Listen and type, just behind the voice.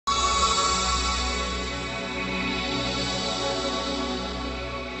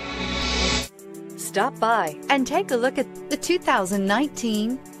Stop by and take a look at the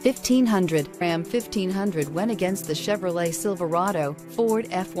 2019 1500. Ram 1500 went against the Chevrolet Silverado, Ford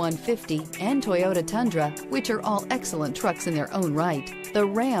F-150, and Toyota Tundra, which are all excellent trucks in their own right. The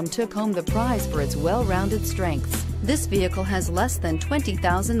Ram took home the prize for its well-rounded strengths. This vehicle has less than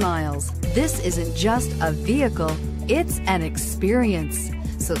 20,000 miles. This isn't just a vehicle, it's an experience.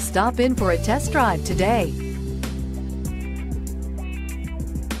 So stop in for a test drive today.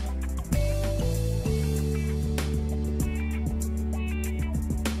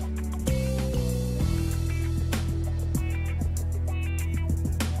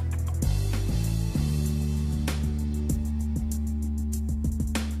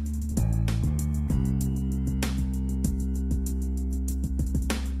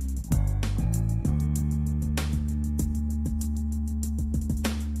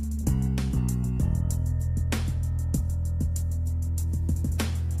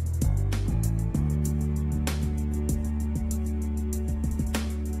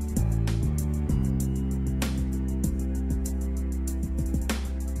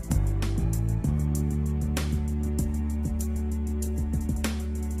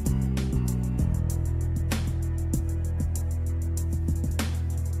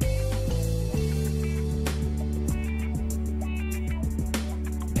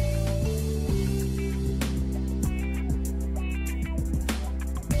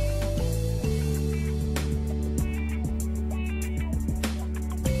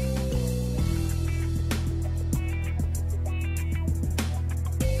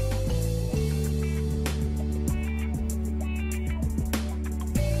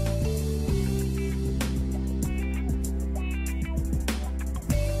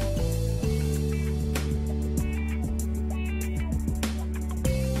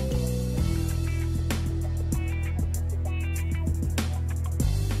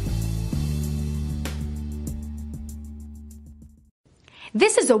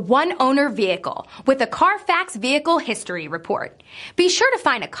 This is a one-owner vehicle with a Carfax Vehicle History Report. Be sure to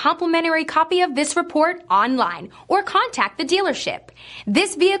find a complimentary copy of this report online or contact the dealership.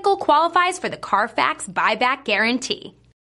 This vehicle qualifies for the Carfax Buyback Guarantee.